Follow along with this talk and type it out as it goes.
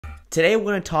Today we're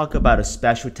going to talk about a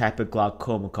special type of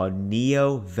glaucoma called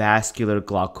neovascular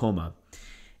glaucoma.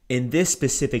 In this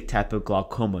specific type of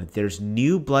glaucoma, there's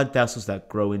new blood vessels that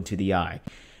grow into the eye.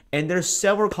 And there's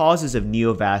several causes of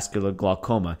neovascular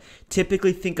glaucoma.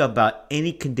 Typically think about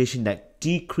any condition that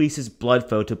decreases blood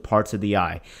flow to parts of the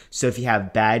eye. So if you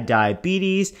have bad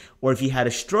diabetes or if you had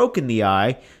a stroke in the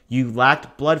eye, you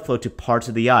lacked blood flow to parts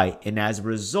of the eye. And as a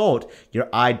result, your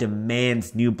eye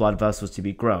demands new blood vessels to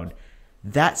be grown.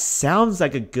 That sounds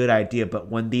like a good idea, but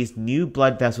when these new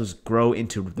blood vessels grow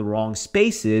into the wrong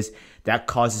spaces, that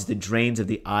causes the drains of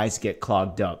the eyes to get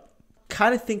clogged up.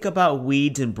 Kind of think about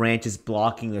weeds and branches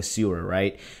blocking a sewer,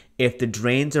 right? If the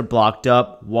drains are blocked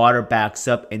up, water backs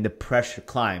up and the pressure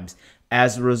climbs.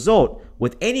 As a result,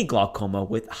 with any glaucoma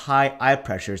with high eye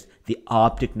pressures, the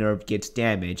optic nerve gets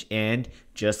damaged, and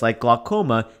just like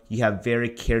glaucoma, you have very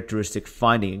characteristic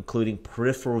finding, including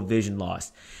peripheral vision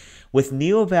loss. With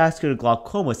neovascular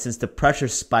glaucoma, since the pressure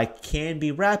spike can be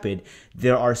rapid,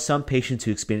 there are some patients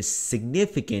who experience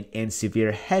significant and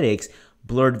severe headaches,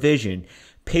 blurred vision.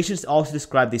 Patients also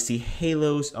describe they see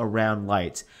halos around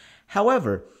lights.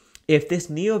 However, if this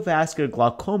neovascular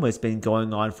glaucoma has been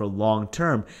going on for long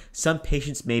term, some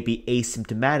patients may be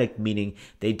asymptomatic, meaning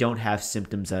they don't have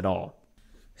symptoms at all.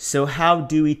 So how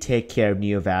do we take care of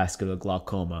neovascular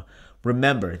glaucoma?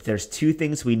 Remember, there's two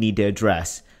things we need to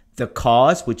address. The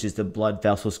cause, which is the blood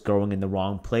vessels growing in the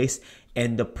wrong place,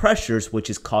 and the pressures, which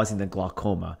is causing the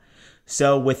glaucoma.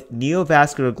 So with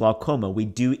neovascular glaucoma, we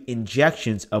do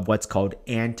injections of what's called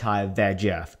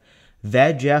anti-VEGF.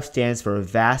 VEGF stands for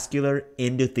vascular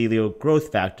endothelial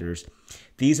growth factors.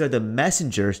 These are the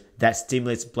messengers that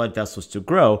stimulates blood vessels to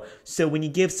grow. So when you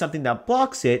give something that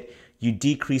blocks it, you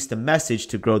decrease the message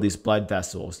to grow these blood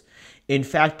vessels. In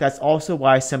fact, that's also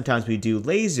why sometimes we do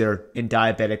laser in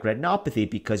diabetic retinopathy,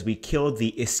 because we kill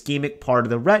the ischemic part of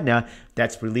the retina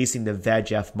that's releasing the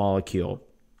VEGF molecule.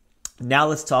 Now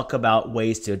let's talk about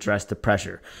ways to address the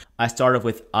pressure. I started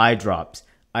with eye drops.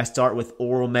 I start with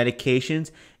oral medications,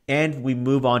 and we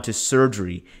move on to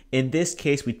surgery. In this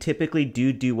case, we typically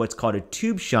do what's called a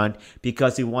tube shunt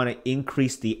because we want to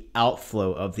increase the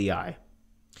outflow of the eye.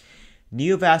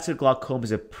 Neovascular glaucoma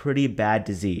is a pretty bad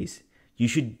disease. You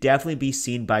should definitely be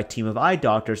seen by a team of eye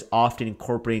doctors, often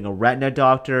incorporating a retina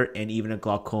doctor and even a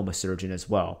glaucoma surgeon as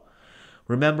well.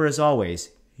 Remember, as always,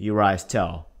 your eyes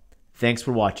tell. Thanks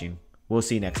for watching. We'll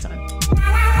see you next time.